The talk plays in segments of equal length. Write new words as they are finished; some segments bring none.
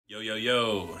Yo, yo,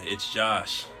 yo, it's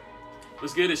Josh,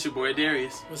 What's good? It's your boy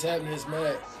Darius. What's happening? It's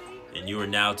Matt. and you are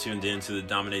now tuned in to the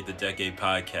Dominate the Decade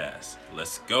podcast.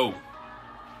 Let's go.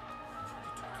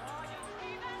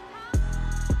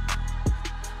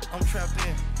 I'm trapped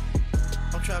in.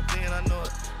 I know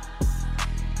it.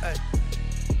 Hey,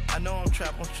 I know I'm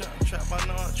trapped. I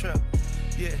know I'm trapped.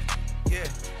 Yeah.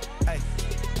 Hey,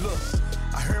 look,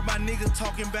 I heard my niggas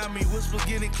talking about me. Whispers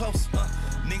getting close.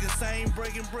 Niggas saying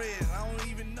breaking bread. I don't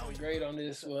even know. Great on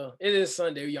this. Well, it is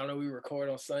Sunday. Y'all know we record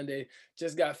on Sunday.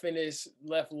 Just got finished.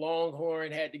 Left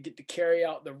Longhorn. Had to get to carry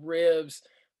out the ribs.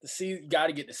 Got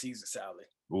to get the Caesar salad.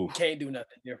 Oof. Can't do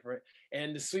nothing different.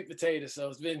 And the sweet potato. So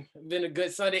it's been a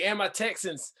good Sunday. And my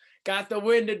Texans got the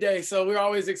win today. So we're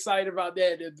always excited about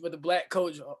that with the black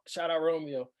coach. Shout out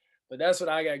Romeo. But that's what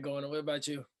I got going on. What about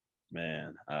you?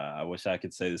 Man, I wish I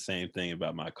could say the same thing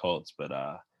about my Colts, but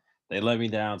they let me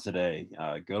down today.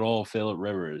 Good old Phillip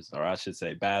Rivers, or I should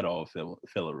say bad old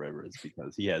Phillip Rivers,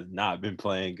 because he has not been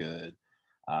playing good.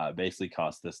 Basically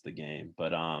cost us the game.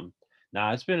 But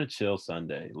it's been a chill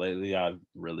Sunday. Lately, I've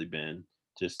really been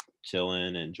just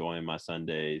chilling, enjoying my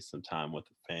Sundays, some time with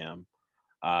the fam,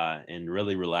 and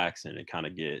really relaxing and kind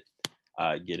of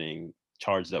getting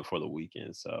charged up for the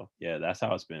weekend. So, yeah, that's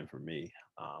how it's been for me.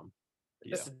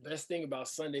 That's the best thing about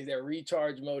Sundays, that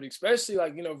recharge mode, especially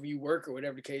if you work or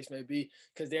whatever the case may be,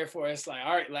 because therefore it's like,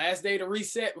 all right, last day to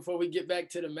reset before we get back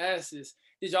to the masses.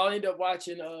 Did y'all end up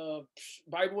watching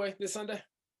Bible Way this Sunday?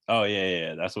 Oh,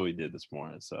 yeah. That's what we did this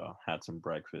morning. So had some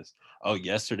breakfast. Oh,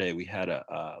 yesterday we had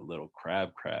a little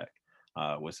crab crack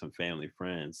with some family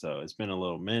friends. So it's been a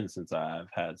little minute since I've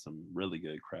had some really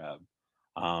good crab.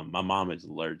 My mom is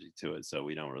allergic to it, so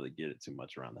we don't really get it too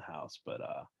much around the house. But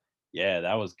yeah,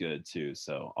 that was good too.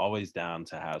 So always down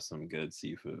to have some good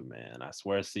seafood, man. I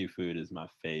swear seafood is my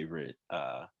favorite.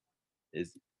 I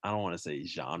don't want to say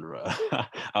genre.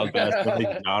 I was about to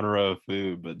say genre of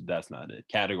food, but that's not it.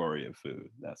 Category of food.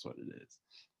 That's what it is.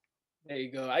 There you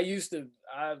go.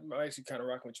 I'm actually kind of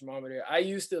rocking with your mama there. I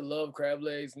used to love crab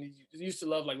legs, and used to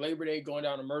love like Labor Day going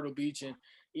down to Myrtle Beach and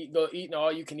eating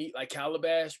all you can eat like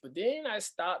calabash. But then I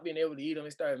stopped being able to eat them.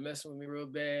 It started messing with me real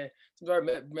bad. It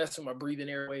started messing with my breathing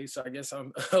airways. So I guess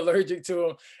I'm allergic to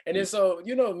them. And then so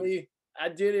me, I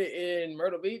did it in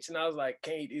Myrtle Beach, and I was like,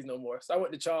 can't eat these no more. So I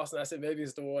went to Charleston. I said, maybe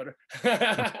it's the water.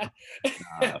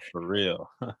 For real.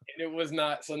 And it was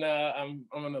not. So now I'm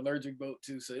on an allergic boat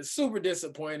too. So it's super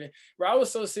disappointing. Bro, I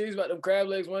was so serious about them crab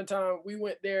legs one time. We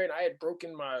went there and I had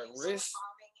broken my wrist.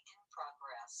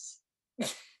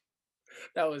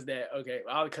 That was that. Okay,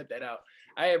 I'll cut that out.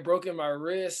 I had broken my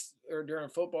wrist during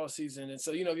football season. And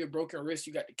so, if you're broken wrist,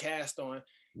 you got the cast on.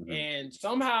 Mm-hmm. And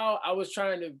somehow I was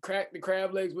trying to crack the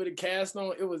crab legs with a cast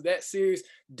on. It was that serious.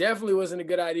 Definitely wasn't a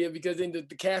good idea, because then the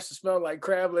cast would smell like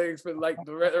crab legs for like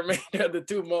the remainder of the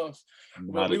 2 months.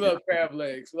 But we love crab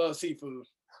legs, love seafood.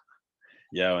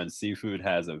 Yeah, and seafood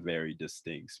has a very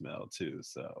distinct smell too.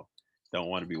 So don't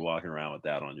want to be walking around with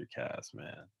that on your cast,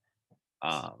 man.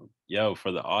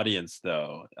 For the audience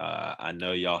though, I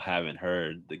know y'all haven't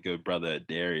heard the good brother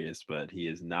Darius, but he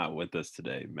is not with us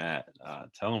today. Matt,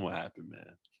 tell him what happened,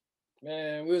 man.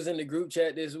 Man, we was in the group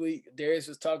chat this week. Darius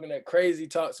was talking that crazy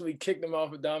talk, so we kicked him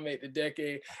off of Dominate the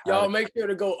Decade. Y'all make sure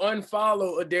to go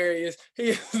unfollow Darius. He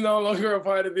is no longer a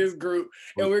part of this group,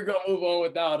 and we're gonna move on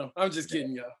without him. I'm just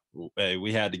kidding, y'all. Hey,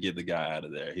 we had to get the guy out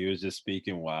of there. He was just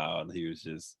speaking wild. He was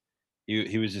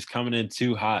just coming in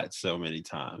too hot so many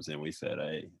times, and we said,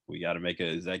 hey, we got to make an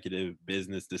executive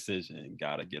business decision and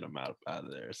got to get him out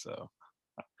of there. So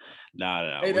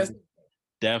Hey, that's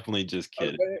definitely just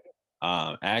kidding. Okay.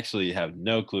 Actually have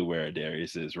no clue where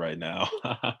Darius is right now,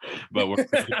 but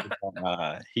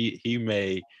he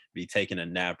may be taking a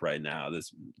nap right now.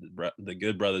 The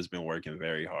good brother's been working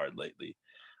very hard lately.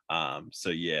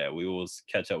 So yeah, we will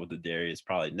catch up with the Darius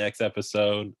probably next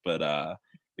episode, but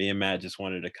me and Matt just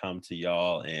wanted to come to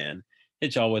y'all and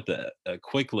hit y'all with a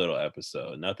quick little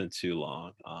episode, nothing too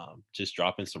long. Just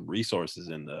dropping some resources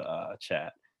in the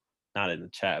chat, not in the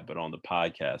chat, but on the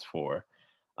podcast for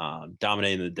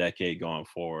dominating the decade going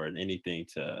forward, anything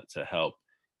to help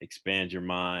expand your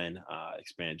mind,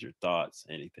 expand your thoughts,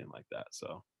 anything like that.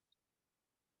 So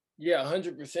yeah,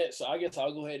 100%. So I guess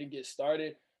I'll go ahead and get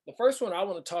started. The first one I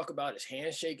want to talk about is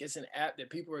Handshake. It's an app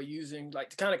that people are using like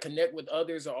to kind of connect with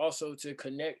others, or also to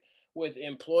connect with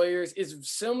employers. It's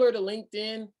similar to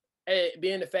LinkedIn,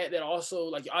 being the fact that also,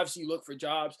 like, obviously you look for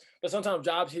jobs, but sometimes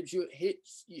jobs hit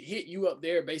you up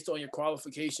there based on your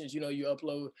qualifications. You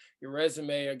upload your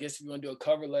resume, I guess if you want to do a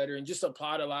cover letter, and just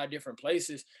apply to a lot of different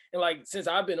places. And like, since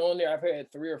I've been on there, I've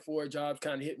had 3 or 4 jobs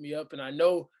kind of hit me up, and I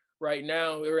know right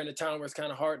now. We're in a time where it's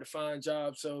kind of hard to find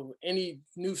jobs. So any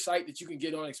new site that you can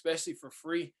get on, especially for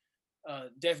free,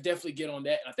 definitely get on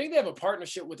that. I think they have a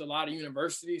partnership with a lot of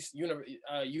universities.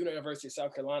 University of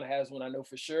South Carolina has one, I know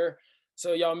for sure.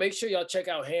 So y'all make sure y'all check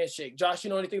out Handshake. Josh, you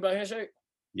know anything about Handshake?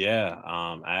 Yeah,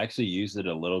 I actually used it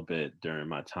a little bit during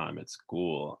my time at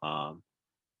school.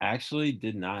 Actually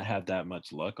did not have that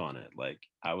much luck on it. Like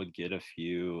I would get a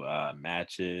few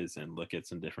matches and look at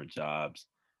some different jobs,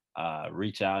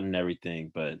 reach out and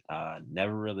everything, but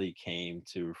never really came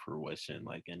to fruition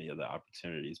like any of the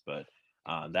opportunities. But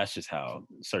that's just how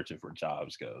searching for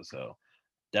jobs goes. So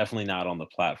definitely not on the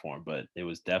platform, but it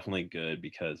was definitely good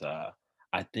because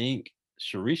I think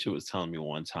Sharisha was telling me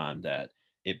one time that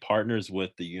it partners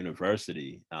with the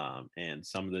university, and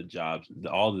some of the jobs,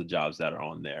 all the jobs that are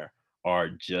on there are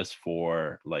just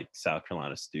for like South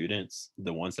Carolina students,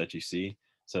 the ones that you see.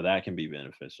 So that can be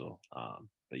beneficial.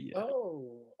 But yeah,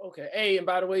 Oh, okay. Hey, and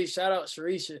by the way, shout out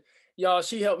Sharisha. Y'all,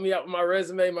 she helped me out with my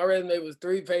resume. My resume was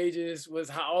 3 pages, was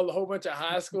all a whole bunch of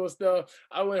high school stuff.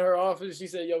 I went in her office. She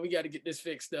said, "Yo, we got to get this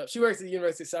fixed up." She works at the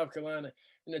University of South Carolina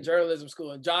in the journalism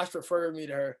school, and Josh referred me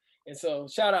to her. And so,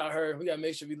 shout out her. We got to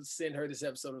make sure we send her this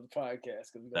episode of the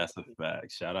podcast because we got. that's a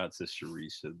fact. Shout out to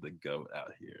Sharisha, the goat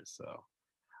out here. So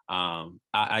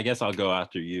I guess I'll go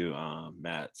after you,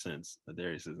 Matt, since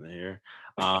Darius isn't here.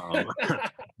 Um,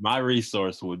 my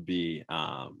resource would be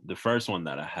the first one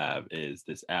that I have is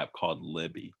this app called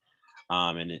Libby.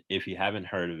 If you haven't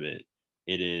heard of it,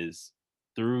 it is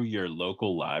through your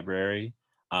local library,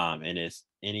 and it's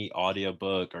any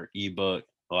audiobook or ebook.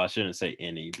 Well, I shouldn't say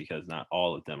any because not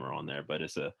all of them are on there, but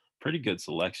it's a pretty good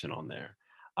selection on there.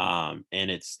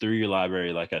 And it's through your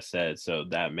library, like I said, so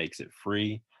that makes it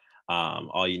free.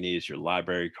 All you need is your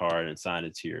library card and sign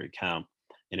it to your account,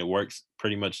 and it works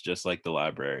pretty much just like the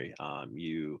library.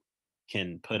 You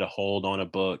can put a hold on a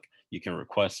book, you can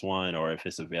request one, or if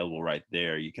it's available right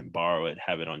there, you can borrow it,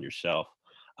 have it on your shelf.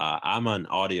 I'm an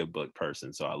audiobook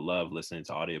person, so I love listening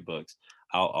to audiobooks.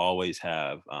 I'll always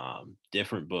have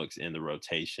different books in the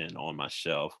rotation on my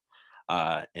shelf.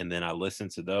 And then I listen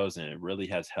to those, and it really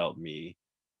has helped me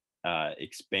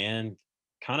expand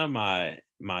kind of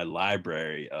my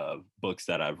library of books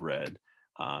that I've read,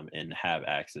 and have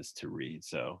access to read.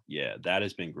 So yeah, that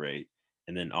has been great.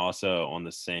 And then also on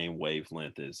the same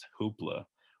wavelength is Hoopla,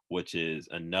 which is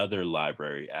another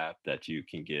library app that you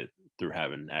can get through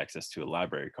having access to a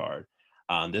library card.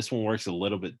 This one works a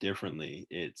little bit differently.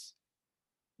 It's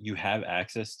you have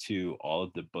access to all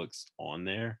of the books on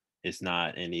there. It's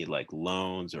not any like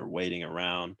loans or waiting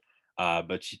around.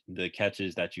 But the catch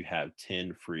is that you have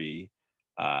 10 free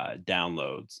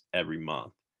downloads every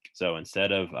month. So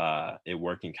instead of it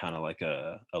working kind of like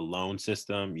a loan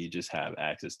system, you just have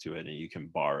access to it and you can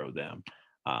borrow them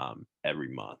every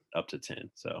month up to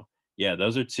 10. So yeah,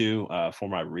 those are two for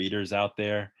my readers out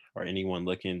there or anyone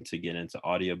looking to get into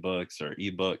audiobooks or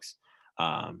ebooks.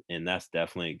 And that's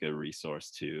definitely a good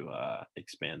resource to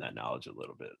expand that knowledge a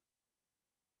little bit.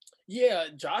 Yeah,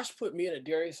 Josh put me and a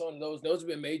Darius on those. Those have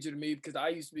been major to me because I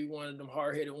used to be one of them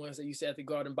hard headed ones that used to have to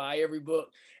go out and buy every book.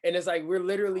 And it's like we're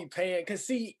literally paying. Because,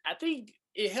 see, I think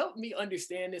it helped me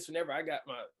understand this whenever I got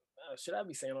my, should I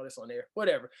be saying all this on there?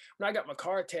 Whatever. When I got my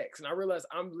car tax and I realized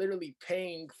I'm literally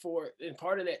paying for, and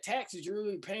part of that tax is you're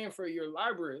really paying for your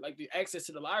library, like the access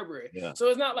to the library. Yeah. So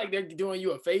it's not like they're doing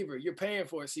you a favor. You're paying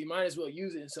for it. So you might as well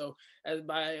use it. And so as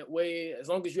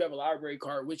long as you have a library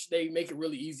card, which they make it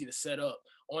really easy to set up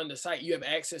on the site, you have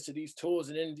access to these tools,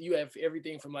 and then you have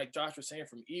everything from, like Josh was saying,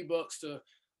 from ebooks to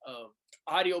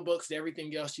audiobooks to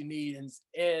everything else you need.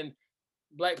 And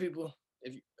Black people,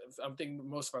 if I'm thinking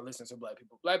most of our listeners are Black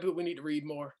people. Black people, we need to read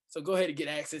more. So go ahead and get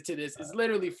access to this. It's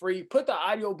literally free. Put the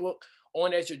audiobook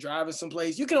on as you're driving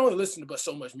someplace. You can only listen to but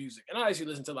so much music, and I actually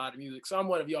listen to a lot of music. So I'm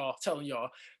one of y'all telling y'all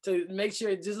to make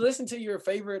sure just listen to your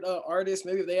favorite artist.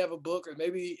 Maybe if they have a book, or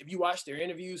maybe if you watch their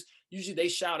interviews, usually they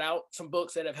shout out some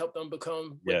books that have helped them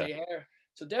become what they are.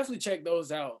 So definitely check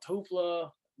those out.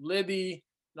 Hoopla, Libby,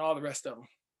 and all the rest of them.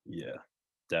 Yeah,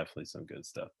 definitely some good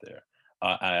stuff there.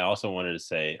 I also wanted to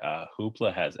say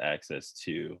Hoopla has access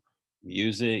to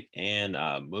music and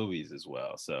movies as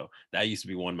well. So that used to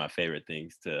be one of my favorite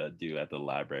things to do at the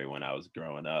library when I was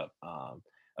growing up.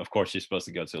 Of course, you're supposed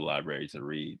to go to the library to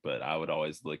read, but I would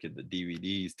always look at the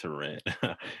DVDs to rent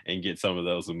and get some of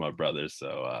those with my brothers.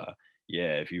 So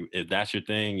yeah, if that's your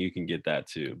thing, you can get that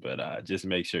too. But just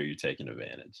make sure you're taking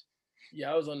advantage.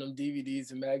 Yeah, I was on them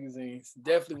DVDs and magazines.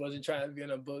 Definitely wasn't trying to be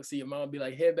in a book. See your mom be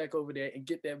like, head back over there and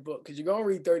get that book because you're gonna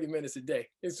read 30 minutes a day.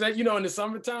 Except, in the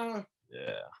summertime.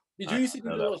 Yeah. Did you used to do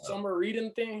the little summer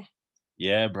reading thing?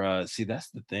 Yeah, bro. See, that's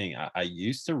the thing. I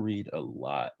used to read a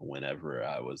lot whenever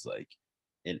I was like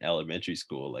in elementary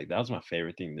school. Like that was my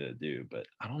favorite thing to do. But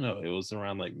I don't know, it was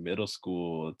around like middle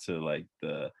school to like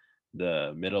the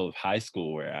middle of high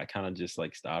school where I kind of just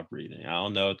like stopped reading. I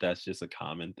don't know if that's just a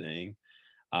common thing,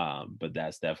 but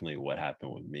that's definitely what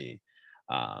happened with me.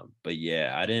 But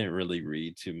yeah, I didn't really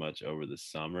read too much over the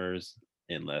summers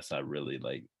unless I really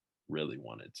like really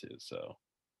wanted to. So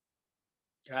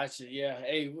Gotcha. Yeah.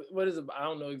 Hey, what is it? I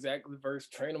don't know exactly the verse.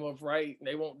 Train them up right, and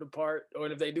they won't depart. Or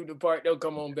if they do depart, they'll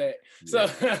come on back. So,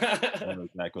 yeah, I know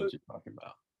exactly what you're talking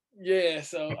about. yeah.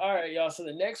 So, all right, y'all. So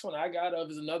the next one I got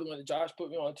of is another one that Josh put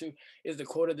me on to is the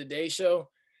quote of the day show.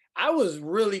 I was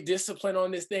really disciplined on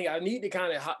this thing. I need to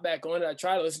kind of hop back on it. I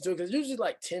try to listen to it because usually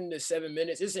like 10 to 7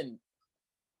 minutes. It's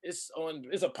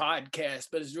a podcast,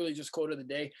 but it's really just quote of the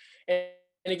day.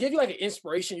 And it gives you like an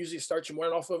inspiration, usually start your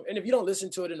morning off of. And if you don't listen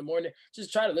to it in the morning,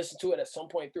 just try to listen to it at some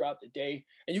point throughout the day.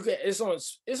 And you can it's on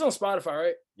Spotify,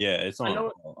 right? Yeah, it's I on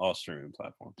know all streaming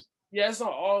platforms. yeah, it's on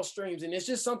all streams, and it's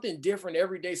just something different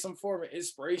every day, some form of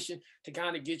inspiration to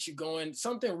kind of get you going,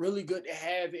 something really good to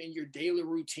have in your daily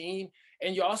routine.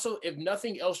 And you also, if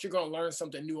nothing else, you're going to learn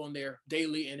something new on there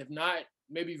daily. And if not,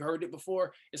 maybe you've heard it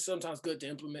before. It's sometimes good to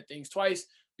implement things twice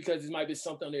because there might be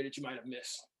something on there that you might have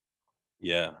missed.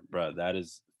 Yeah, bro, that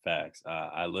is facts.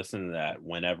 I listen to that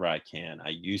whenever I can. I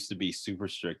used to be super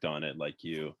strict on it, like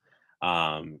you.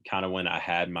 Kind of when I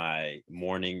had my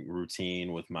morning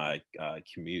routine with my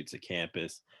commute to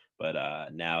campus,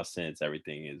 but now since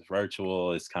everything is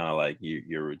virtual, it's kind of like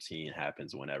your routine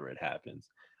happens whenever it happens.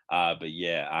 But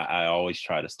yeah, I always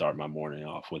try to start my morning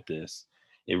off with this.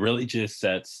 It really just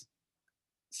sets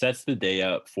the day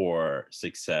up for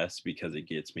success because it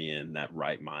gets me in that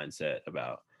right mindset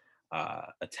about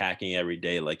attacking every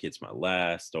day like it's my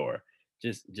last, or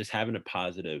just having a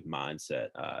positive mindset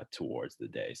towards the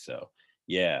day. So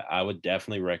yeah, I would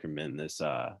definitely recommend this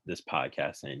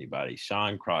podcast to anybody.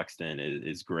 Sean Croxton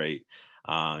is great,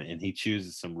 and he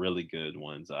chooses some really good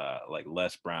ones. Like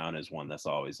Les Brown is one that's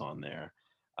always on there,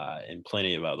 and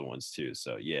plenty of other ones too.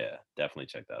 So yeah, definitely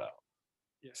check that out.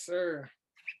 Yes, sir.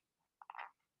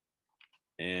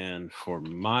 And for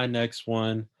my next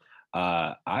one,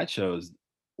 I chose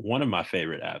one of my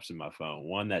favorite apps in my phone,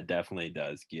 one that definitely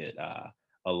does get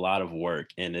a lot of work,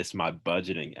 and it's my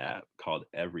budgeting app called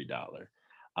Every Dollar.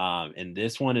 And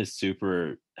this one is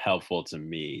super helpful to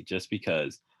me just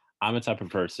because I'm a type of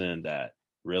person that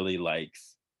really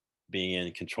likes being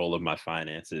in control of my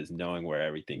finances, knowing where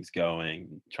everything's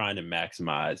going, trying to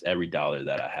maximize every dollar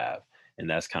that I have. And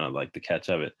that's kind of like the catch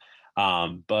of it.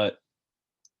 But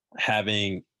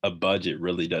having a budget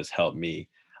really does help me.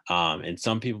 And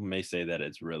some people may say that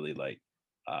it's really like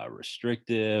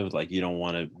restrictive, like you don't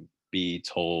want to be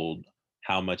told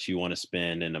how much you want to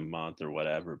spend in a month or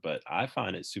whatever. But I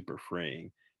find it super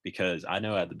freeing because I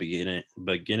know at the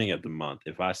beginning of the month,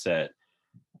 if I set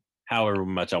however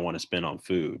much I want to spend on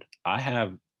food, I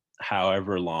have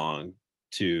however long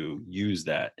to use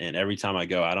that. And every time I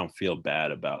go, I don't feel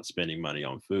bad about spending money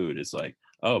on food. It's like,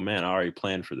 oh man, I already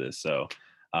planned for this. So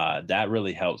that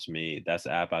really helps me. That's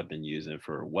the app I've been using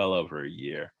for well over a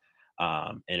year.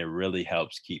 And it really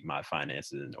helps keep my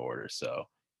finances in order. So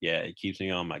yeah, it keeps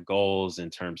me on my goals in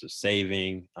terms of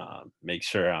saving, make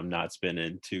sure I'm not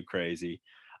spending too crazy.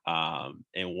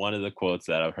 And one of the quotes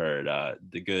that I've heard,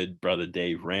 the good brother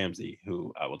Dave Ramsey,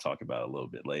 who I will talk about a little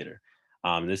bit later,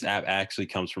 this app actually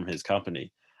comes from his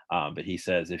company. But he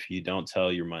says, if you don't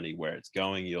tell your money where it's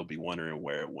going, you'll be wondering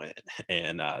where it went.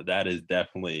 And that has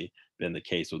definitely been the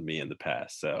case with me in the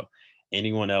past. So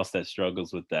anyone else that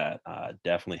struggles with that,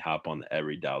 definitely hop on the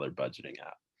Every Dollar budgeting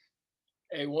app.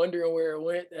 Hey, wondering where it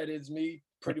went. That is me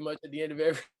pretty much at the end of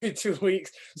every 2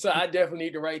 weeks. So I definitely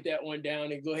need to write that one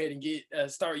down and go ahead and get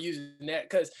start using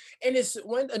that and it's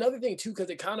another thing too because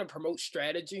it kind of promotes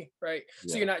strategy, right?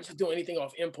 So Yeah. you're not just doing anything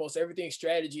off impulse. Everything's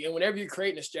strategy, and whenever you're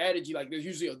creating a strategy, like there's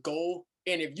usually a goal.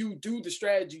 And if you do the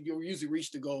strategy, you'll usually reach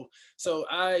the goal. So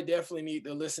I definitely need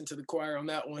to listen to the choir on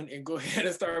that one and go ahead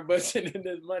and start budgeting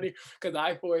this money because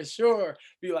I for sure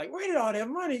be like, where did all that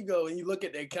money go? And you look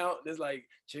at the account, and it's like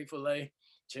Chick-fil-A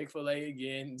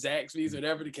again, Zaxby's,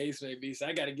 whatever the case may be. So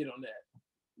I got to get on that.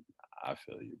 I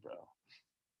feel you, bro.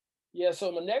 Yeah,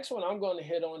 so my next one I'm going to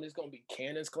hit on is going to be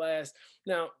Cannon's class.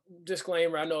 Now,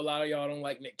 disclaimer: I know a lot of y'all don't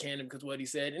like Nick Cannon because what he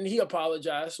said, and he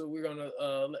apologized. So we're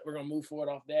gonna move forward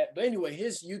off that. But anyway,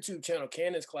 his YouTube channel,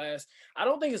 Cannon's class. I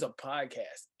don't think it's a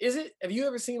podcast. Is it? Have you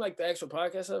ever seen like the actual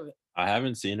podcast of it? I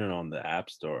haven't seen it on the App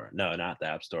Store. No, not the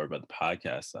App Store, but the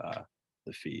podcast,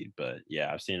 the feed. But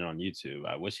yeah, I've seen it on YouTube.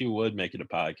 I wish he would make it a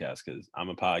podcast because I'm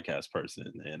a podcast person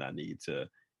and I need to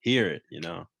hear it.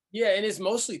 Yeah, and it's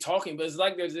mostly talking, but it's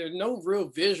like there's no real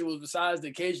visuals besides the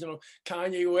occasional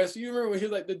Kanye West. You remember when he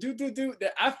was like the do.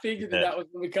 That I figured that Yeah. that was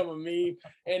gonna become a meme,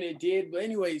 and it did. But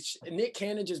anyways, Nick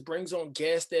Cannon just brings on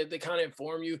guests that they kind of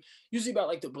inform you, usually about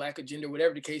like the Black agenda,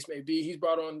 whatever the case may be. He's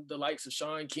brought on the likes of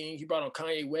Sean King. He brought on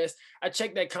Kanye West. I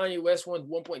checked that Kanye West won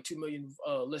 1.2 million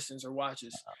listens or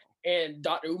watches, and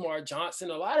Dr. Umar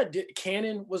Johnson. A lot of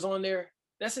Cannon was on there.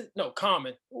 That's it. No,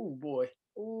 Common. Oh boy.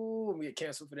 Ooh, I'm gonna get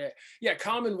canceled for that. Yeah,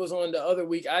 Common was on the other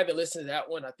week. I haven't listened to that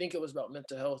one. I think it was about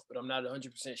mental health, but I'm not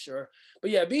 100% sure.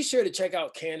 But yeah, be sure to check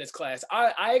out Cannon's class.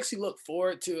 I actually look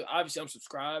forward to, obviously, I'm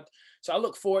subscribed. So I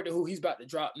look forward to who he's about to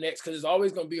drop next because it's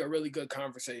always going to be a really good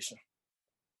conversation.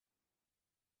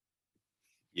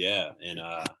 Yeah, and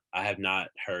I have not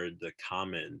heard the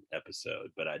Common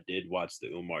episode, but I did watch the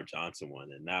Umar Johnson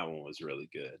one, and that one was really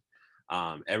good.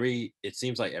 It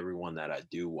seems like everyone that I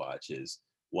do watch is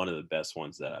one of the best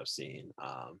ones that I've seen.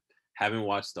 Haven't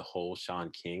watched the whole Sean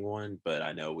King one, but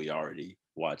I know we already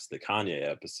watched the Kanye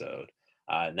episode,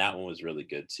 and that one was really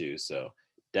good too. So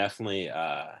definitely,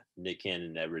 Nick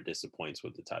Cannon never disappoints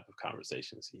with the type of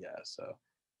conversations he has. So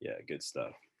yeah, good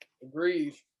stuff.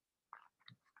 Agreed.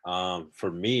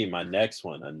 For me, my next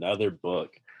one, another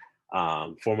book,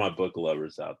 for my book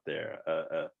lovers out there,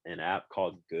 an app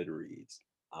called Goodreads.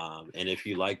 And if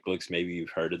you like books, maybe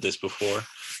you've heard of this before,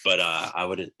 but I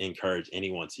would encourage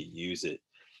anyone to use it.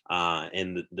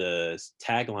 And the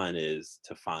tagline is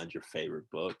to find your favorite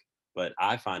book, but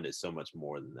I find it so much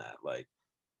more than that. Like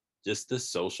just the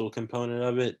social component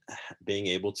of it, being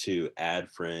able to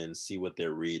add friends, see what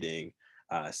they're reading,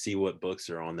 see what books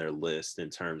are on their list in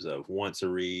terms of want to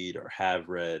read or have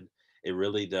read. It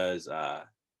really does.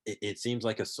 It seems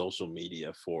like a social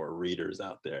media for readers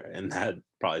out there, and that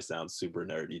probably sounds super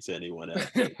nerdy to anyone else.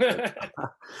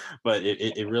 But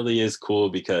it really is cool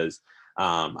because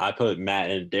I put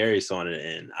Matt and Darius on it,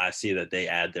 and I see that they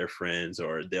add their friends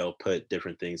or they'll put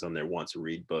different things on their want to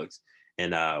read books.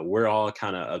 And we're all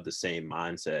kind of the same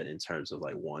mindset in terms of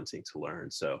like wanting to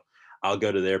learn. So I'll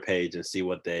go to their page and see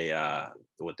what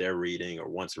they're reading or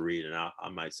want to read, and I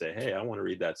might say, hey, I want to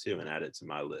read that too, and add it to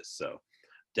my list. So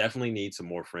definitely need some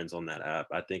more friends on that app.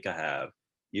 I think I have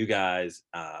you guys,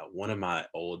 one of my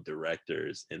old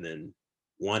directors, and then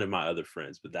one of my other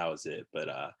friends, but that was it. But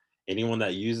anyone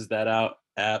that uses that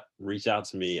app, reach out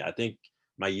to me. I think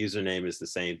my username is the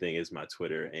same thing as my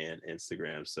Twitter and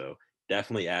Instagram. So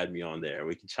definitely add me on there.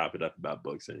 We can chop it up about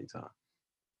books anytime.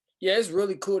 Yeah, it's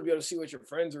really cool to be able to see what your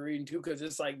friends are reading too, because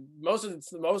it's like most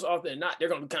often than not, they're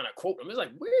gonna kind of quote them. It's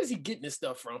like, where is he getting this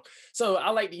stuff from? So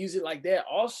I like to use it like that.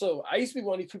 Also, I used to be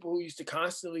one of these people who used to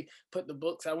constantly put the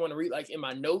books I want to read like in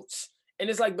my notes. And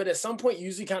it's like, but at some point you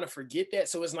usually kind of forget that.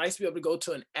 So it's nice to be able to go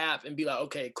to an app and be like,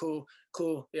 okay, cool.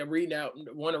 Yeah, I'm reading out,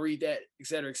 want to read that, et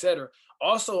cetera, et cetera.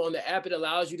 Also on the app, it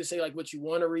allows you to say like what you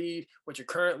want to read, what you're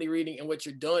currently reading, and what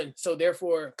you're done. So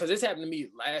therefore, because this happened to me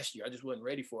last year, I just wasn't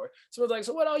ready for it. So I was like,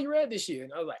 so what all you read this year?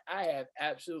 And I was like, I have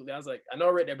absolutely. I was like, I know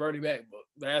I read that Bernie Mac book,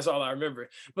 but that's all I remember.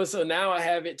 But so now I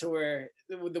have it to where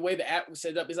the way the app was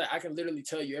set up is like I can literally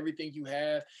tell you everything you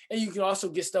have, and you can also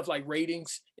get stuff like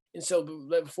ratings. And so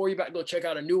before you about to go check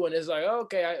out a new one, it's like,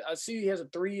 okay, I see he has a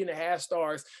 3.5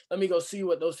 stars. Let me go see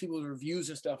what those people's reviews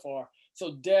and stuff are.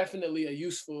 So definitely a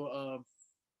useful.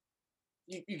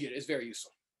 You get it. It's very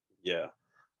useful. Yeah.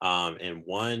 And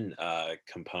one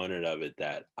component of it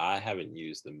that I haven't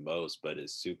used the most, but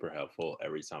is super helpful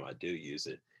every time I do use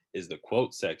it, is the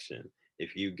quote section.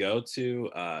 If you go to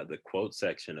the quote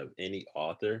section of any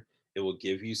author, it will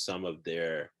give you some of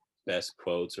their best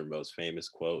quotes or most famous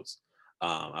quotes.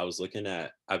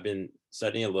 I've been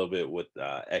studying a little bit with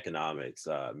economics,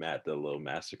 Matt, the little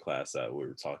masterclass that we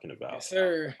were talking about. Yes,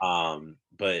 sir.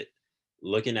 But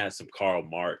looking at some Karl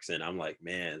Marx, and I'm like,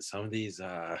 man, some of these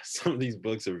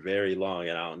books are very long,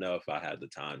 and I don't know if I have the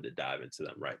time to dive into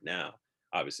them right now.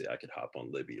 Obviously, I could hop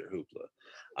on Libby or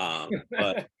Hoopla,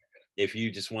 but if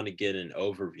you just want to get an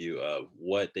overview of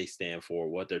what they stand for,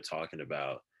 what they're talking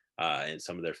about, and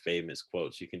some of their famous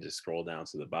quotes, you can just scroll down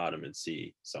to the bottom and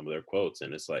see some of their quotes,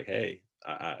 and it's like, hey,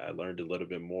 I learned a little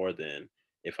bit more than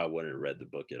if I wouldn't have read the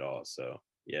book at all. So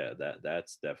yeah,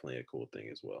 that's definitely a cool thing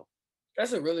as well.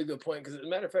 That's a really good point because, as a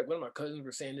matter of fact, one of my cousins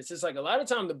were saying this. It's like a lot of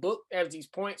time the book has these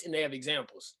points and they have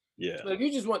examples. Yeah. So if you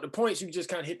just want the points, you just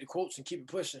kind of hit the quotes and keep it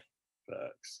pushing.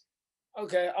 Facts.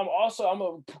 Okay, I'm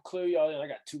gonna clear y'all in. I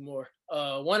got two more.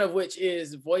 One of which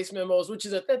is voice memos, which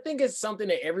is I think it's something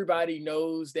that everybody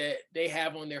knows that they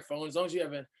have on their phone. As long as you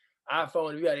have an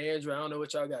iPhone, if you got an Android, I don't know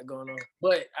what y'all got going on,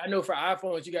 but I know for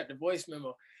iPhones you got the voice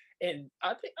memo. And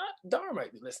I think Dara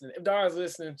might be listening. If Dara's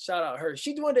listening, shout out her.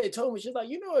 She the one that told me, she's like,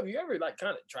 if you ever like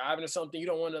kind of driving or something, you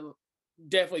don't want to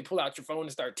definitely pull out your phone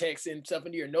and start texting stuff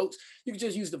into your notes. You can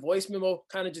just use the voice memo,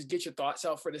 kind of just get your thoughts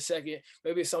out for the second.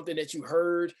 Maybe it's something that you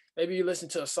heard. Maybe you listen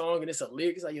to a song and it's a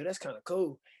lyric. It's like, yo, that's kind of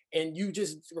cool. And you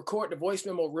just record the voice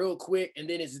memo real quick and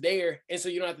then it's there. And so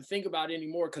you don't have to think about it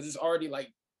anymore because it's already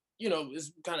like,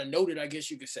 it's kind of noted, I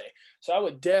guess you could say. So I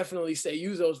would definitely say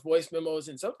use those voice memos.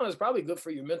 And sometimes it's probably good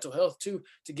for your mental health too,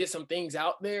 to get some things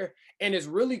out there. And it's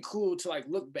really cool to like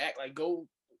look back, like go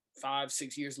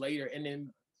 5-6 years later and then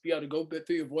be able to go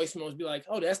through your voice memos, be like,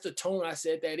 oh, that's the tone I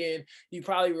said that in. You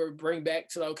probably will bring back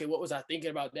to like, okay, what was I thinking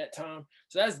about that time?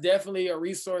 So that's definitely a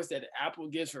resource that Apple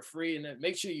gives for free, and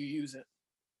make sure you use it.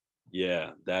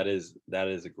 Yeah, that is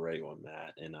a great one,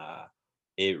 Matt. And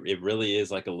it really is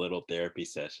like a little therapy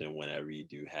session whenever you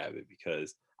do have it,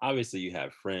 because obviously you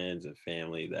have friends and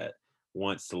family that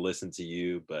wants to listen to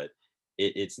you, but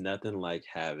it's nothing like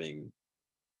having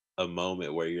a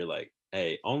moment where you're like,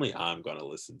 hey, only I'm going to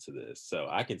listen to this. So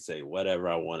I can say whatever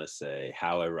I want to say,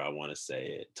 however I want to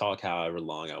say it, talk however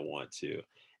long I want to.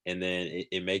 And then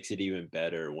it makes it even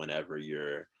better whenever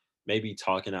you're maybe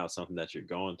talking out something that you're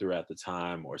going through at the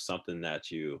time, or something that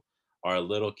you are a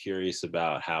little curious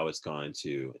about how it's going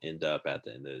to end up at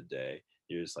the end of the day.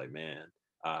 You're just like, man,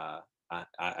 uh,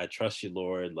 I trust you,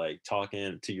 Lord, like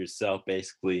talking to yourself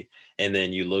basically. And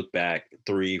then you look back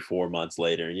 3-4 months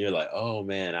later and you're like, oh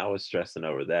man, I was stressing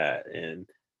over that. And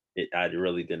I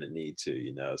really didn't need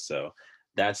to. So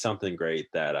that's something great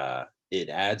that it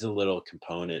adds a little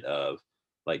component of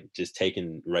like just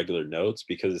taking regular notes,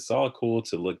 because it's all cool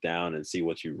to look down and see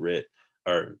what you writ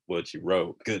or what you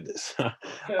wrote. Goodness.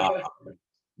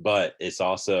 But it's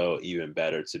also even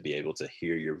better to be able to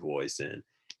hear your voice and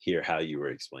hear how you were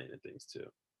explaining things too.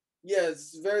 Yeah,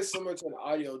 it's very similar to an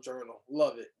audio journal.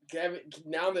 Love it.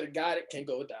 Now that I got it, can't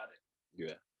go without it.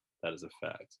 Yeah, that is a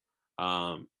fact.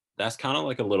 That's kind of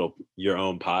like a little your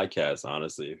own podcast,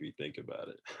 honestly, if you think about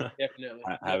it. Definitely.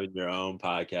 Having your own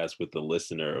podcast with the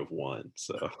listener of one.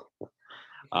 So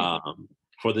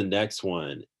for the next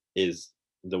one, is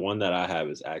the one that I have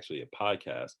is actually a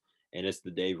podcast, and it's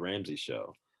the Dave Ramsey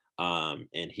Show.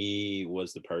 And he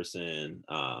was the person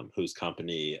whose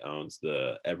company owns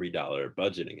the Every Dollar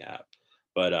budgeting app.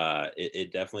 But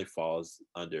it definitely falls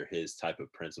under his type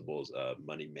of principles of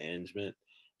money management.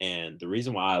 And the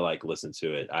reason why I like listen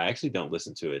to it, I actually don't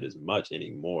listen to it as much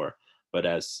anymore. But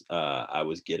as I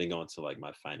was getting onto like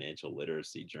my financial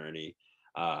literacy journey,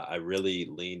 I really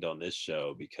leaned on this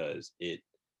show because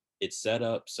it's set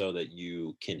up so that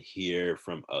you can hear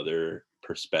from other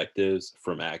perspectives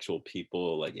from actual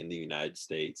people like in the United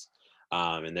States.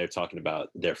 And they're talking about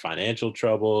their financial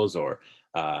troubles, or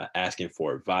asking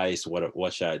for advice.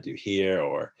 What should I do here?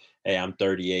 Or, hey, I'm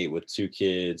 38 with 2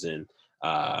 kids and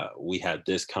we have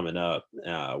this coming up.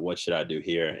 What should I do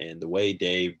here? And the way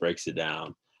Dave breaks it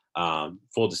down,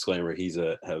 full disclaimer, he's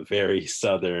a very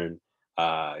Southern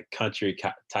country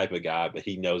type of guy, but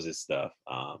he knows his stuff.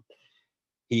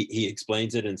 He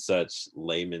explains it in such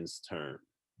layman's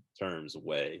terms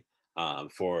way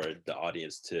for the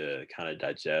audience to kind of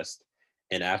digest.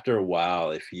 And after a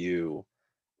while, if you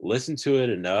listen to it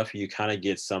enough, you kind of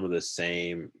get some of the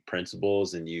same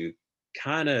principles, and you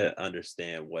kind of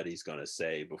understand what he's going to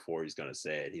say before he's going to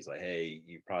say it. He's like, hey,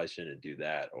 you probably shouldn't do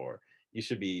that, or you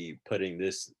should be putting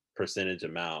this percentage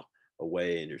amount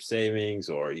away in your savings,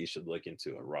 or you should look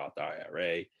into a Roth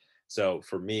IRA. So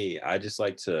for me, I just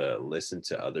like to listen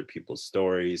to other people's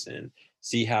stories and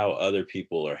see how other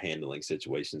people are handling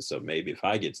situations. So maybe if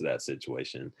I get to that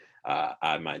situation,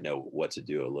 I might know what to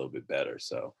do a little bit better.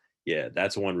 So yeah,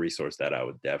 that's one resource that I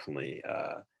would definitely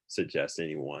suggest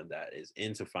anyone that is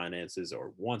into finances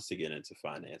or wants to get into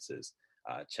finances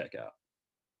check out.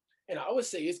 And I would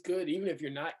say it's good, even if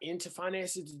you're not into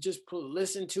finances, to just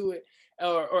listen to it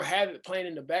or have it playing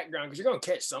in the background, because you're going to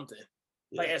catch something.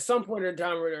 Like at some point in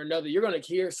time or another, you're going to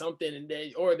hear something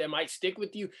or that might stick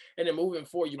with you. And then moving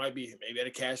forward, you might be maybe at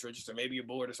a cash register, maybe you're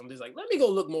bored or something. It's like, let me go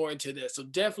look more into this. So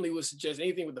definitely would suggest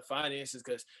anything with the finances,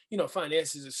 because,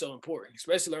 finances is so important,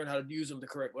 especially learn how to use them the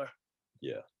correct way.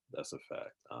 Yeah, that's a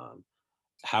fact.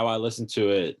 How I listen to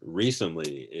it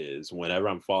recently is whenever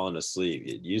I'm falling asleep.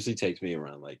 It usually takes me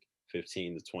around like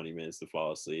 15 to 20 minutes to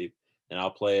fall asleep. And I'll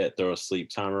play it, throw a sleep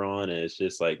timer on, and it's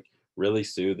just like really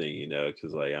soothing,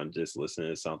 because like I'm just listening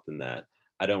to something that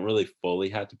I don't really fully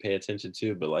have to pay attention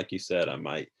to, but like you said, I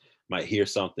might hear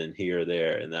something here or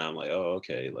there, and then I'm like, oh,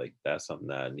 okay, like that's something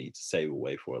that I need to save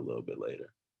away for a little bit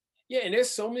later. Yeah, and there's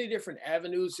so many different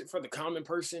avenues for the common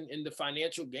person in the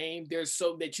financial game. There's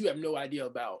so that you have no idea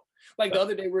about. Like the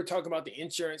other day, we were talking about the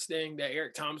insurance thing that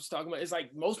Eric Thomas was talking about. It's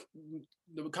like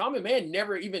the common man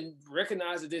never even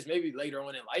recognizes this maybe later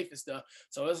on in life and stuff.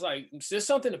 So it's like it's just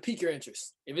something to pique your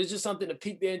interest. If it's just something to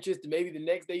pique the interest, maybe the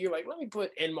next day you're like, let me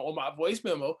put in on my voice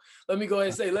memo. Let me go ahead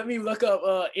and say, let me look up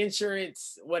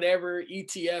insurance, whatever,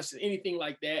 ETFs, anything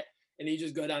like that. And you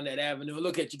just go down that avenue.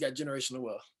 Look at you got generational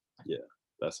wealth. Yeah,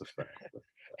 that's a fact.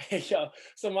 Hey, yo,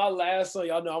 so my last one,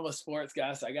 y'all know I'm a sports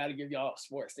guy, so I got to give y'all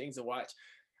sports things to watch.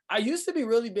 I used to be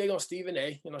really big on Stephen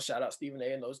A. Shout out Stephen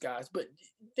A. and those guys. But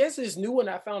there's this new one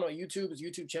I found on YouTube. His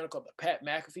YouTube channel called the Pat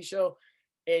McAfee Show.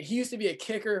 And he used to be a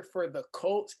kicker for the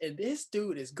Colts. And this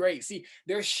dude is great. See,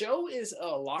 their show is a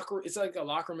locker. It's like a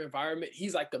locker room environment.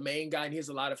 He's like the main guy, and he has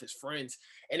a lot of his friends.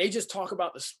 And they just talk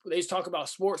about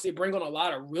sports. They bring on a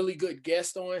lot of really good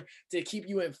guests on to keep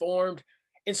you informed.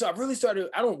 And so I really started,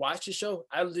 I don't watch the show.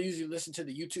 I usually listen to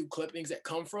the YouTube clippings that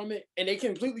come from it, and they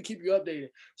completely keep you updated.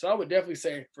 So I would definitely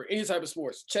say for any type of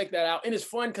sports, check that out. And it's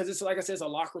fun because it's, like I said, it's a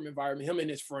locker room environment, him and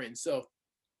his friends. So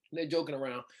they're joking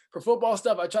around. For football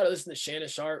stuff, I try to listen to Shannon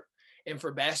Sharp. And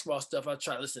for basketball stuff, I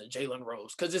try to listen to Jalen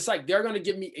Rose because it's like they're going to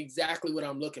give me exactly what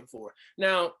I'm looking for.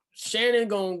 Now, Shannon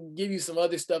going to give you some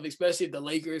other stuff, especially the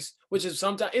Lakers, which is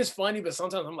sometimes it's funny, but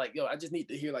sometimes I'm like, yo, I just need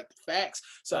to hear like the facts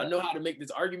so I know how to make this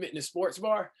argument in the sports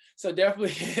bar. So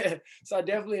definitely, I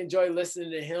definitely enjoy listening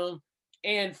to him.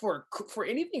 And for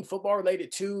anything football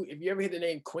related too, if you ever hear the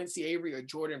name Quincy Avery or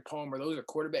Jordan Palmer, those are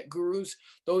quarterback gurus.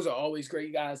 Those are always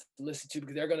great guys to listen to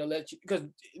because they're going to let you, because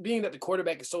being that the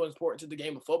quarterback is so important to the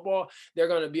game of football, they're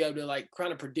going to be able to like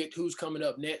kind of predict who's coming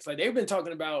up next. Like they've been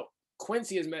talking about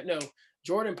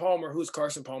Jordan Palmer, who's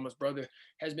Carson Palmer's brother,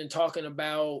 has been talking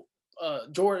about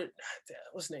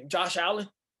what's his name? Josh Allen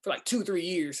for like 2-3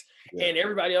 years. Yeah. And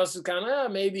everybody else is kind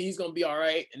of, maybe he's going to be all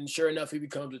right. And sure enough, he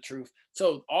becomes the truth.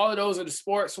 So all of those are the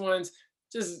sports ones.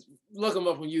 Just look them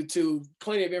up on YouTube.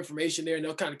 Plenty of information there, and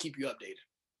they'll kind of keep you updated.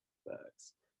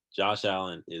 Facts. Josh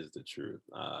Allen is the truth.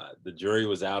 The jury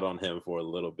was out on him for a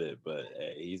little bit, but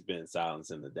hey, he's been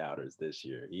silencing the doubters this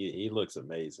year. He looks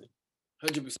amazing.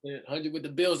 100%. 100 with the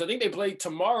Bills. I think they play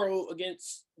tomorrow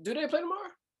against – do they play tomorrow?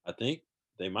 I think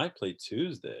they might play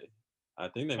Tuesday.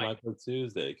 Might play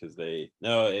Tuesday because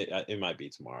it might be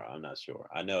tomorrow. I'm not sure.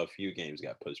 I know a few games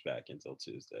got pushed back until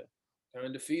Tuesday. They're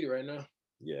undefeated right now.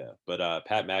 Yeah, but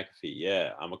Pat McAfee,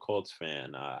 yeah, I'm a Colts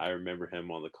fan. I remember him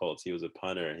on the Colts. He was a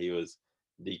punter, and he was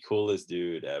the coolest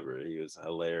dude ever. He was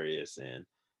hilarious, and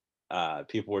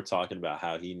people were talking about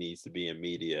how he needs to be in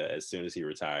media as soon as he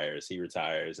retires. He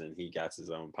retires, and he got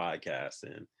his own podcast,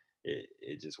 and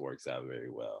it just works out very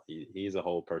well. He's a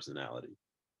whole personality.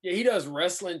 Yeah, he does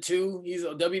wrestling too. He's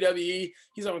on WWE.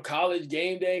 He's on College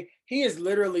Game Day. He is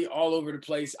literally all over the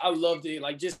place. I loved it.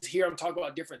 Like just hear him talk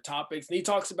about different topics. And he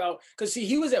talks about, because see,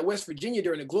 he was at West Virginia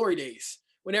during the glory days,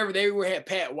 whenever they had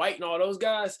Pat White and all those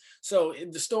guys. So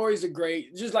the stories are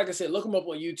great. Just like I said, look them up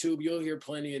on YouTube. You'll hear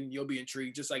plenty and you'll be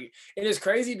intrigued. Just like, and it's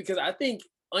crazy because I think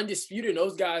Undisputed,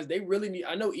 those guys, they really need,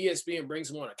 I know ESPN brings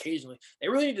them on occasionally. They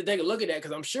really need to take a look at that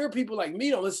because I'm sure people like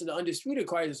me don't listen to Undisputed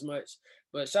quite as much.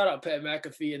 But shout out Pat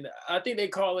McAfee. And I think they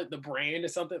call it the brand or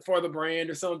something, for the brand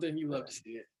or something. You love to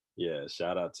see it. Yeah,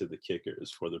 shout out to the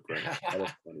kickers for the brand.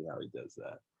 That's funny how he does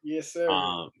that. Yes, sir.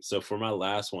 So for my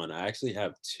last one, I actually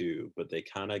have two, but they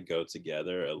kind of go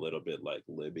together a little bit like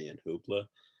Libby and Hoopla.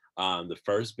 The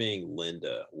first being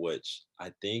Lynda, which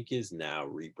I think is now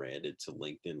rebranded to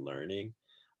LinkedIn Learning.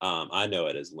 I know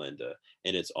it as Lynda,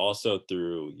 and it's also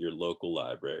through your local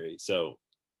library. So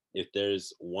if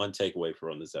there's one takeaway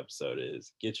from this episode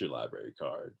is get your library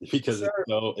card because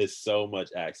it's so much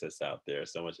access out there,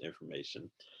 so much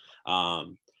information.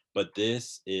 But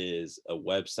this is a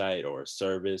website or a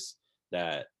service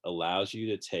that allows you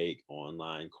to take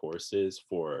online courses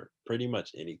for pretty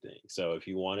much anything. So if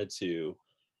you wanted to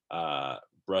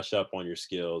brush up on your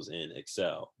skills in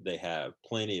Excel, they have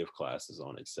plenty of classes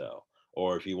on Excel.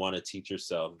 Or if you want to teach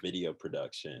yourself video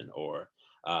production or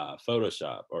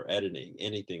Photoshop or editing,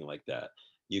 anything like that,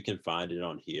 you can find it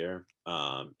on here.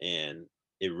 And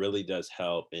it really does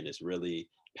help, and it's really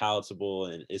palatable,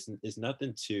 and it's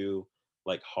nothing too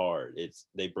like hard.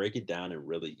 They break it down in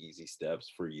really easy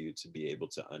steps for you to be able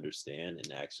to understand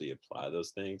and actually apply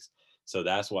those things. So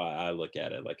that's why I look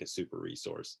at it like a super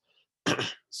resource.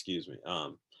 Excuse me.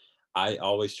 I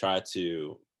always try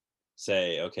to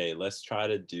say, okay, let's try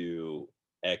to do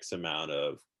X amount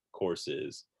of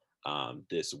courses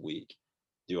this week.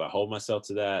 Do I hold myself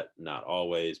to that? Not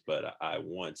always, but I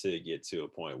want to get to a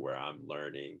point where I'm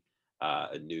learning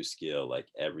a new skill like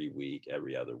every week,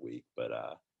 every other week. But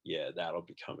yeah, that'll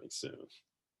be coming soon.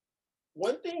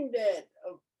 One thing that,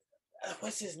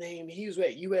 what's his name? He was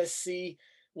at USC.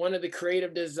 one of the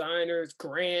creative designers,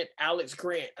 Alex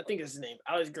Grant, I think is his name,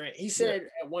 Alex Grant. He Yeah. said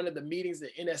at one of the meetings, the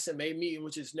NSMA meeting,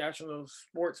 which is National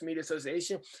Sports Media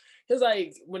Association, he's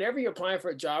like, whenever you're applying for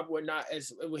a job, whatnot,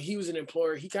 as when he was an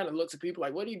employer, he kind of looks at people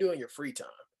like, what do you do in your free time?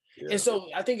 Yeah. And so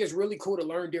I think it's really cool to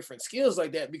learn different skills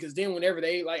like that, because then whenever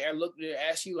they like are look to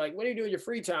ask you like, what do you do in your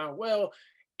free time? Well,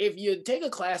 if you take a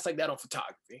class like that on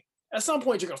photography, at some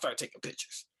point you're gonna start taking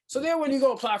pictures. So then when you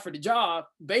go apply for the job,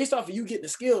 based off of you getting the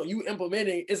skill, you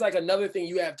implementing, it's like another thing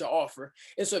you have to offer.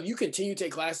 And so if you continue to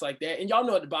take classes like that, and y'all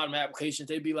know at the bottom of applications,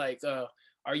 they'd be like,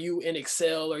 are you in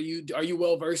Excel? Are you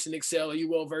well versed in Excel? Are you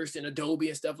well versed in Adobe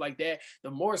and stuff like that? The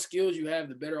more skills you have,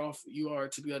 the better off you are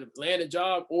to be able to land a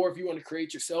job. Or if you want to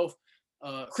create yourself,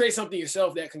 create something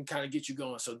yourself that can kind of get you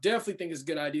going. So definitely think it's a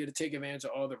good idea to take advantage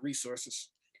of all the resources.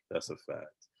 That's a fact.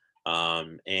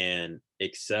 And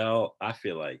Excel, I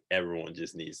feel like everyone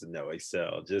just needs to know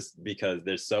Excel, just because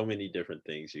there's so many different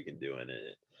things you can do in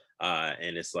it.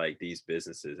 And it's like these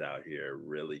businesses out here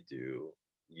really do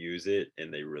use it,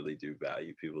 and they really do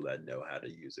value people that know how to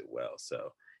use it well.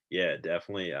 So yeah,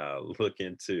 definitely look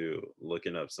into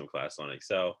looking up some class on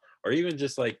Excel, or even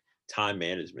just like time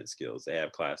management skills. They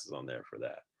have classes on there for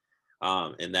that.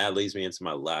 And that leads me into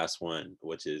my last one,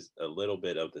 which is a little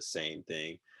bit of the same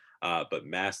thing, but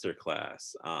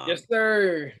masterclass. Yes,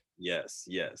 sir. Yes,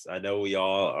 yes. I know we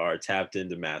all are tapped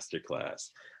into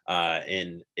masterclass,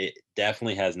 and it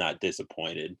definitely has not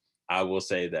disappointed. I will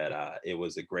say that it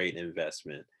was a great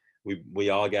investment. We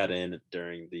all got in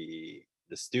during the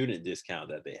student discount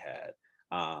that they had.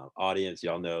 Audience,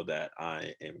 y'all know that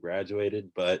I am graduated,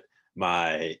 but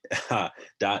my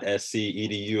 .sc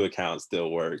edu account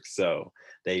still works. So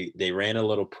they ran a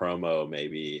little promo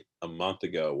maybe a month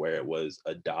ago where it was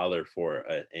 $1 for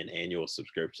an annual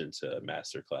subscription to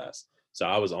Masterclass. So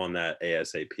I was on that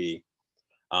ASAP.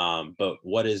 But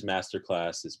what is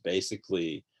Masterclass is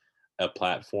basically a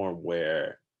platform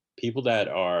where people that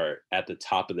are at the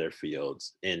top of their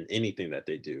fields in anything that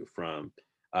they do, from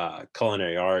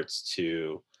culinary arts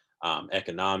to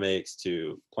economics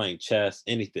to playing chess,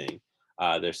 anything.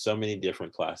 There's so many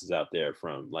different classes out there,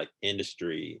 from like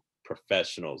industry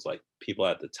professionals, like people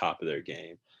at the top of their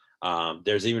game.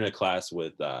 There's even a class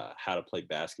with how to play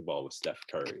basketball with Steph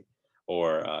Curry,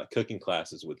 or cooking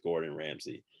classes with Gordon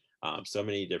Ramsay. So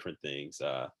many different things.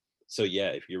 So yeah,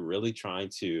 if you're really trying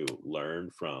to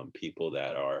learn from people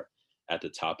that are at the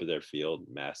top of their field,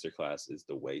 Masterclass is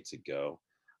the way to go.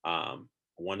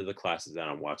 One of the classes that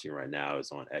I'm watching right now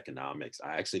is on economics.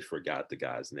 I actually forgot the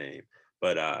guy's name,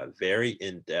 but very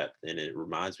in depth, and it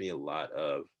reminds me a lot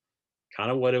of kind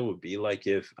of what it would be like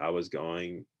if I was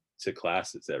going to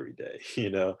classes every day,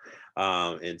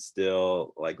 and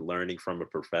still like learning from a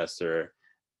professor.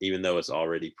 Even though it's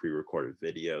already pre-recorded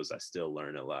videos, I still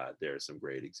learn a lot. There are some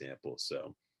great examples.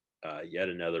 So yet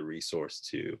another resource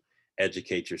to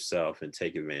educate yourself and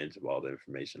take advantage of all the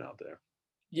information out there.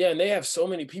 Yeah, and they have so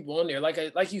many people on there.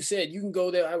 Like you said, you can go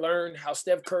there. I learned how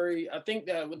Steph Curry. I think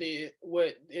that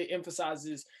what it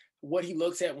emphasizes what he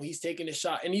looks at when he's taking a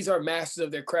shot, and these are masters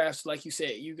of their crafts. Like you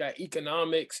said, you got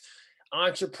economics,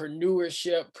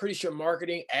 entrepreneurship, pretty sure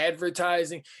marketing,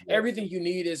 advertising, Yeah. everything you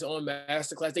need is on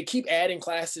Masterclass. They keep adding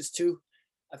classes too.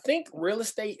 I think real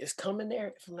estate is coming there,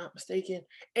 if I'm not mistaken.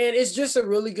 And it's just a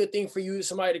really good thing for you,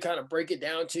 somebody to kind of break it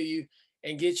down to you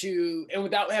and get you, and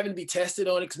without having to be tested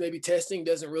on it, because maybe testing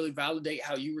doesn't really validate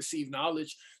how you receive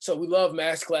knowledge. So we love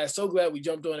Masterclass. So glad we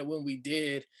jumped on it when we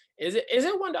did. Is it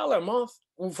 $1 a month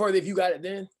for if you got it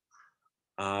then?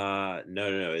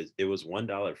 No. It was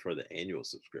 $1 for the annual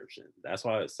subscription. That's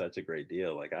why it's such a great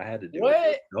deal. Like I had to do a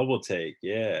What? double take.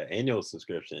 Yeah, annual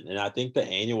subscription. And I think the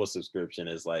annual subscription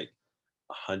is like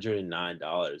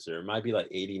 $109, or it might be like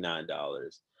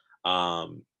 $89.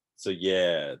 Um, so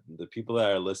yeah, the people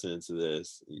that are listening to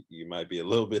this, you might be a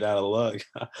little bit out of luck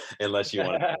unless you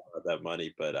want to talk about that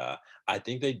money. But I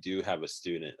think they do have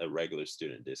a regular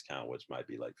student discount, which might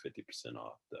be like 50%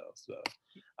 off though. So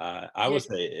I Yeah, would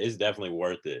say it's definitely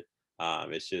worth it.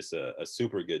 It's just a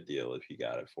super good deal if you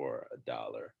got it for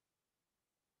 $1.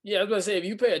 yeah, I was gonna say if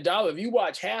you pay $1, if you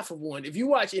watch half of one, if you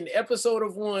watch an episode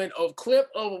of one, a clip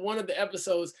of one of the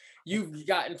episodes, you've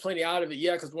gotten plenty out of it.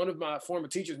 Yeah, because one of my former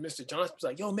teachers, Mr. Johnson, was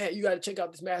like, "Yo, Matt, you got to check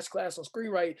out this master class on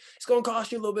screenwriting. It's gonna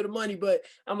cost you a little bit of money, but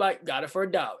I'm like, got it for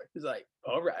 $1." He's like,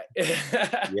 "All right."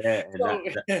 Yeah,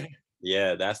 and So,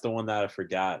 yeah, that's the one that I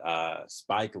forgot.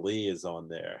 Spike Lee is on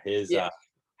there. His yeah,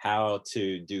 how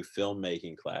to do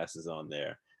filmmaking classes on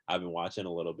there. I've been watching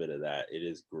a little bit of that. It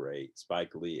is great.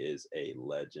 Spike Lee is a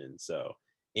legend. So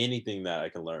anything that I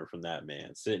can learn from that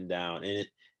man, sitting down, and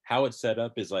how it's set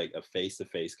up is like a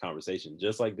face-to-face conversation,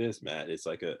 just like this, Matt. It's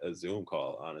like a Zoom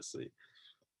call, honestly.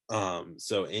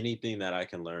 So anything that I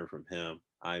can learn from him,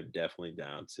 I'm definitely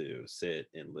down to sit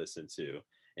and listen to.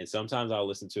 And sometimes I'll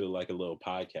listen to like a little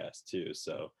podcast too.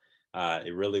 So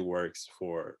it really works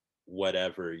for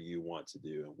whatever you want to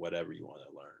do and whatever you want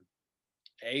to learn.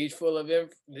 Age full of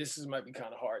this is might be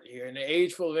kind of hard to hear. In the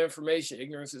age full of information,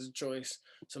 ignorance is a choice.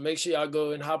 So make sure y'all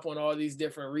go and hop on all these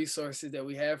different resources that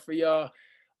we have for y'all.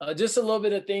 Just a little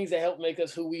bit of things that help make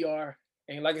us who we are.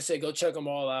 And like I said, go check them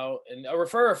all out and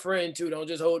refer a friend too. Don't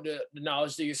just hold the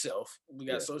knowledge to yourself. We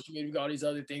got social media, we got all these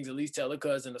other things. At least tell a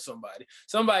cousin or somebody.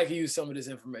 Somebody can use some of this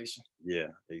information. Yeah,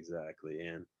 exactly.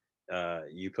 And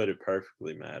you put it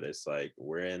perfectly, Matt. It's like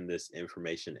we're in this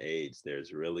information age.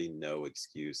 There's really no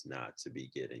excuse not to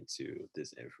be getting to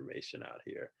this information out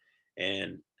here.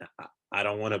 And I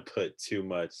don't want to put too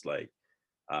much like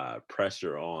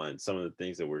pressure on some of the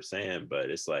things that we're saying, but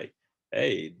it's like,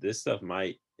 hey, this stuff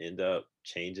might end up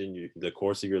changing the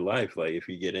course of your life. Like if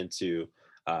you get into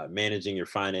managing your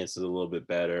finances a little bit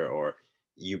better, or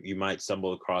you might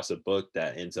stumble across a book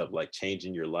that ends up like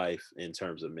changing your life in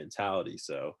terms of mentality.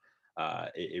 So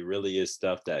it really is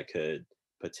stuff that could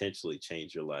potentially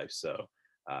change your life. So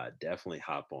definitely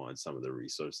hop on some of the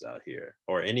resources out here,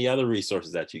 or any other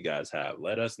resources that you guys have.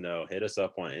 Let us know. Hit us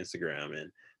up on Instagram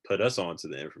and put us on to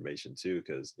the information too,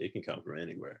 because it can come from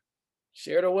anywhere.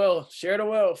 Share the wealth. Share the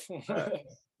wealth. Right.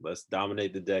 Let's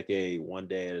dominate the decade one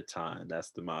day at a time.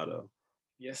 That's the motto.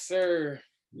 Yes, sir.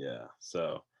 Yeah.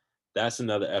 So that's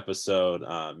another episode.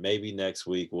 Maybe next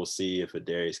week we'll see if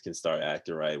Adarius can start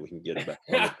acting right. We can get him back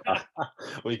on the pod.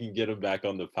 We can get him back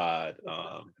on the pod.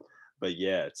 But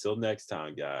yeah, till next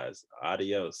time, guys.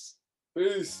 Adios.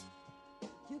 Peace.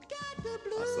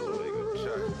 Hasta luego.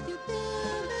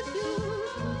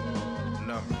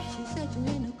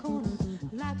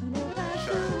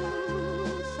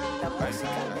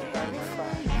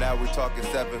 Now we talking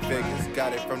 7 figures,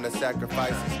 got it from the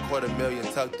sacrifices,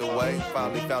 $250,000 tucked away,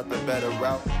 finally found the better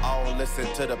route. I don't listen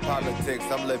to the politics,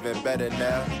 I'm living better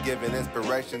now, giving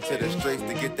inspiration to the streets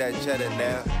to get that cheddar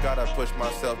now. Gotta push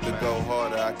myself to go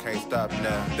harder, I can't stop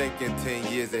now. Thinking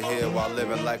 10 years ahead while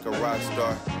living like a rock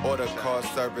star. Order car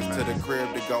service to the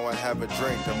crib to go and have a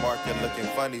drink. The market looking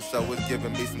funny, so it's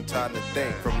giving me some time to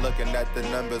think. From looking at the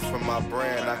numbers from my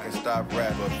brand, I can stop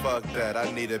rap, but fuck that,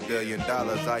 I need $1 billion,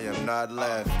 I am not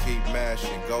laughing. Keep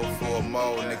mashing, go for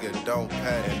more, nigga, don't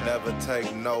panic. And never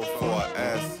take no for an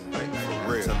answer.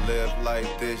 For real. To live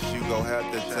like this, you gon' have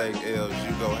to take L's.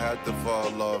 You gon' have to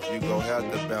fall off, you gon' have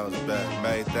to bounce back.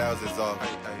 Made thousands off,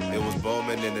 it was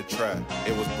booming in the trap.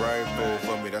 It was brain food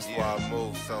for me, that's why I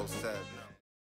move so sad.